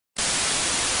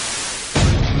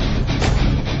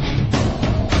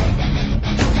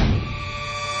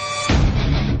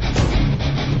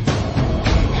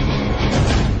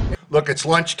look, it's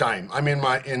lunchtime. I'm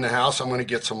in the house. I'm going to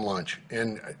get some lunch,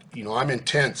 and I'm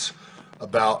intense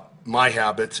about my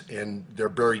habits, and they're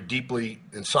buried deeply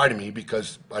inside of me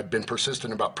because I've been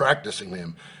persistent about practicing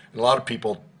them. And a lot of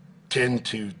people tend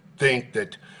to think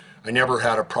that I never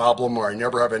had a problem or I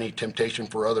never have any temptation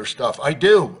for other stuff. I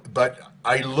do, but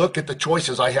I look at the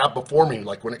choices I have before me,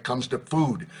 like when it comes to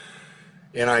food,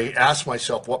 and I ask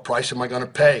myself, what price am I going to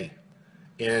pay?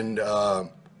 And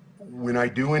when I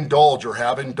do indulge or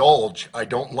have indulged, I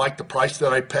don't like the price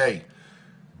that I pay.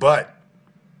 But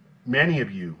many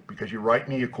of you, because you write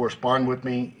me, you correspond with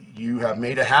me, you have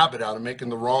made a habit out of making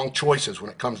the wrong choices when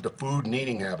it comes to food and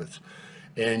eating habits.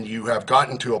 And you have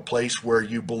gotten to a place where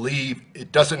you believe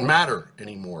it doesn't matter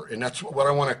anymore. And that's what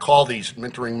I want to call these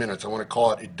mentoring minutes. I want to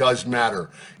call it does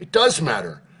matter. It does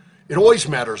matter. It always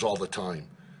matters all the time.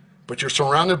 But you're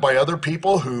surrounded by other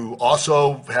people who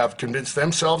also have convinced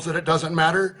themselves that it doesn't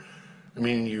matter. I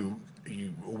mean, you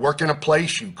work in a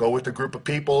place, you go with a group of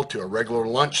people to a regular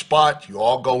lunch spot, you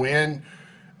all go in,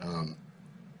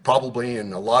 probably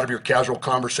in a lot of your casual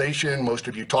conversation, most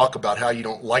of you talk about how you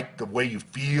don't like the way you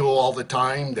feel all the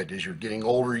time, that as you're getting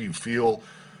older, you feel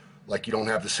like you don't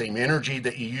have the same energy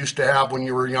that you used to have when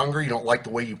you were younger. You don't like the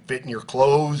way you fit in your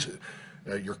clothes.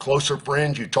 Your closer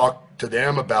friends, you talk to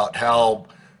them about how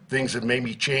things have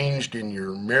maybe changed in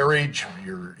your marriage,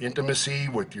 your intimacy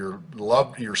with your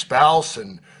spouse,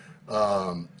 and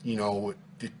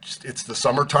it's the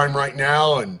summertime right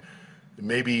now, and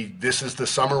maybe this is the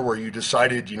summer where you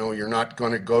decided, you're not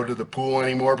going to go to the pool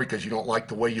anymore because you don't like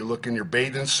the way you look in your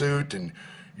bathing suit, and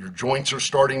your joints are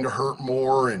starting to hurt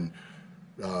more, and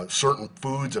certain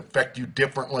foods affect you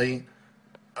differently.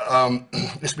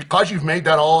 It's because you've made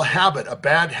that all a habit, a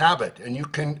bad habit, and you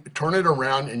can turn it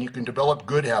around and you can develop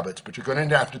good habits, but you're going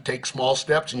to have to take small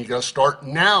steps, and you got to start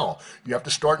now. You have to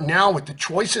start now with the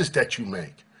choices that you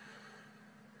make.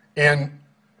 And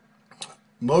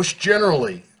most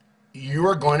generally, you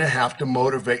are going to have to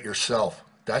motivate yourself.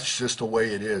 That's just the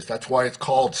way it is. That's why it's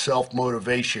called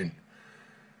self-motivation.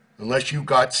 Unless you've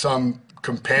got some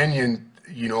companion,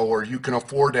 or you can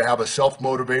afford to have a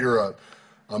self-motivator,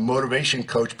 a motivation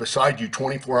coach beside you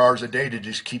 24 hours a day to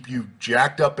just keep you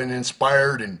jacked up and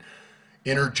inspired and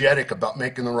energetic about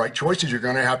making the right choices, you're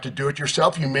going to have to do it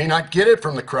yourself. You may not get it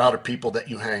from the crowd of people that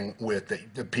you hang with,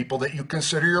 the people that you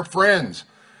consider your friends.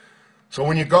 So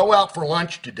when you go out for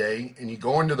lunch today and you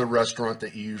go into the restaurant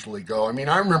that you usually go, I mean,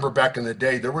 I remember back in the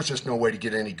day, there was just no way to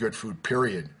get any good food,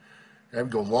 period. I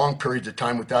would go long periods of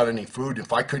time without any food.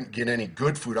 If I couldn't get any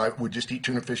good food, I would just eat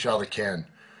tuna fish out of the can.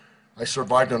 I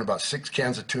survived on about 6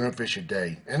 cans of tuna fish a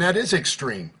day. And that is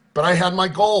extreme, but I had my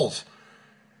goals.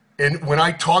 And when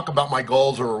I talk about my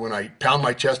goals, or when I pound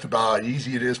my chest about how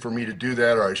easy it is for me to do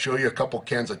that, or I show you a couple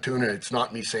cans of tuna, it's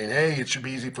not me saying, hey, it should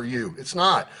be easy for you. It's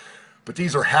not. But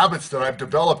these are habits that I've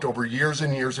developed over years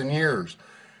and years and years.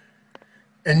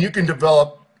 And you can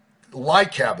develop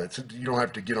like habits. You don't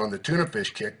have to get on the tuna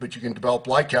fish kick, but you can develop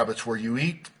like habits where you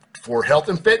eat for health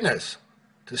and fitness,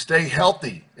 to stay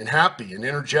healthy and happy and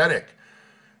energetic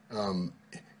in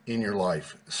your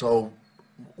life. So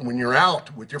when you're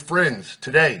out with your friends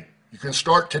today, you can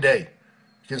start today.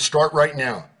 You can start right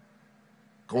now.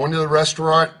 Go into the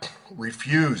restaurant,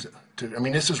 refuse to,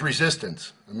 this is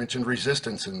resistance. I mentioned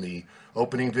resistance in the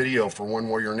opening video for One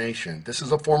Warrior Nation. This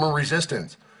is a form of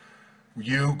resistance.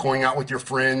 You going out with your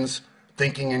friends,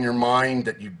 thinking in your mind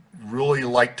that you really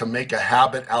like to make a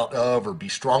habit out of, or be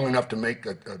strong enough to make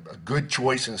a good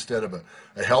choice instead of a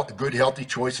good healthy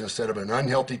choice instead of an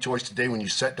unhealthy choice today when you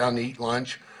sit down to eat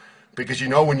lunch. Because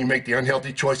when you make the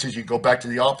unhealthy choices, you go back to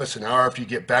the office, an hour after you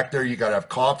get back there, you got to have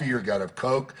coffee or you got to have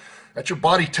Coke. That's your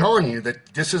body telling you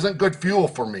that this isn't good fuel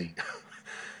for me.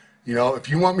 If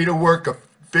you want me to work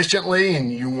efficiently,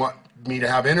 and you want me to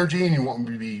have energy, and you want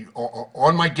me to be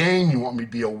on my game, you want me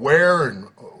to be aware and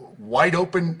wide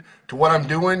open to what I'm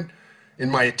doing in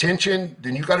my attention,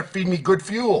 then you got to feed me good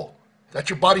fuel. That's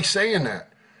your body saying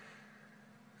that.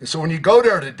 And so when you go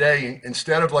there today,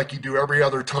 instead of like you do every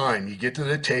other time, you get to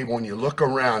the table and you look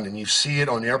around and you see it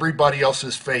on everybody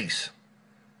else's face.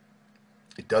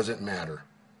 It doesn't matter.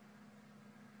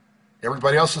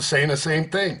 Everybody else is saying the same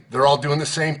thing. They're all doing the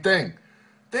same thing.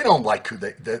 They don't like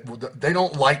they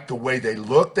don't like the way they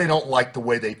look. They don't like the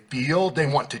way they feel. They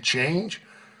want to change.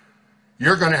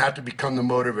 You're going to have to become the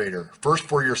motivator, first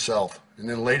for yourself, and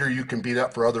then later you can be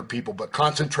that for other people, but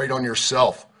concentrate on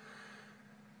yourself.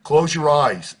 Close your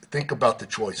eyes. Think about the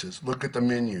choices. Look at the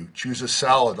menu. Choose a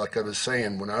salad. Like I was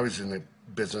saying, when I was in the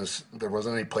business, there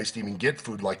wasn't any place to even get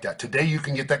food like that. Today you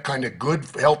can get that kind of good,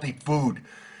 healthy food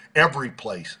every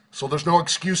place. So there's no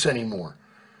excuse anymore.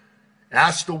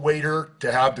 Ask the waiter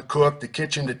to have the cook, the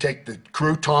kitchen to take the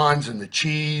croutons and the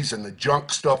cheese and the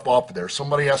junk stuff off of there.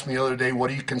 Somebody asked me the other day, what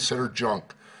do you consider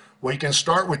junk? Well, you can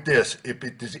start with this. If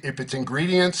its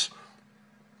ingredients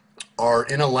are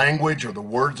in a language or the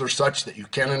words are such that you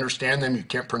can't understand them, you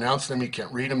can't pronounce them, you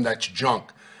can't read them, that's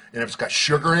junk. And if it's got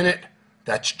sugar in it,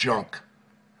 that's junk.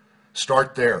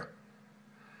 Start there.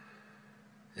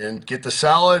 And get the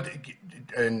salad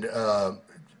and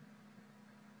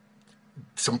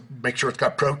make sure it's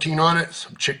got protein on it,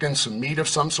 some chicken, some meat of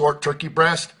some sort, turkey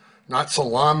breast, not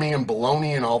salami and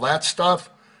bologna and all that stuff,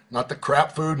 not the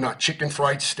crap food, not chicken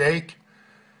fried steak.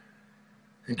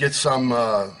 And get some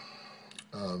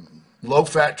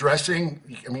low-fat dressing.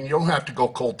 I mean, you don't have to go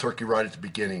cold turkey right at the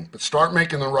beginning, but start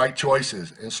making the right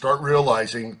choices and start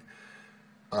realizing,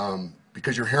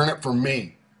 because you're hearing it from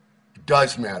me, it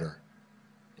does matter.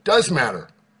 It does matter.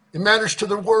 It matters to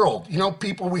the world. You know,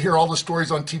 people, we hear all the stories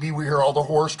on TV, we hear all the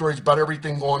horror stories about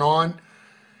everything going on,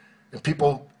 and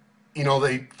people, you know,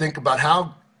 they think about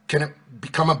how can it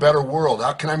become a better world?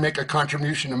 How can I make a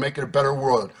contribution to make it a better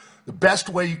world? The best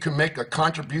way you can make a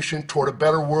contribution toward a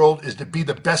better world is to be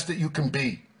the best that you can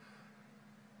be.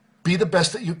 Be the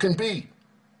best that you can be.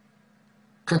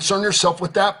 Concern yourself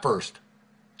with that first.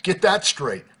 Get that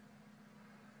straight.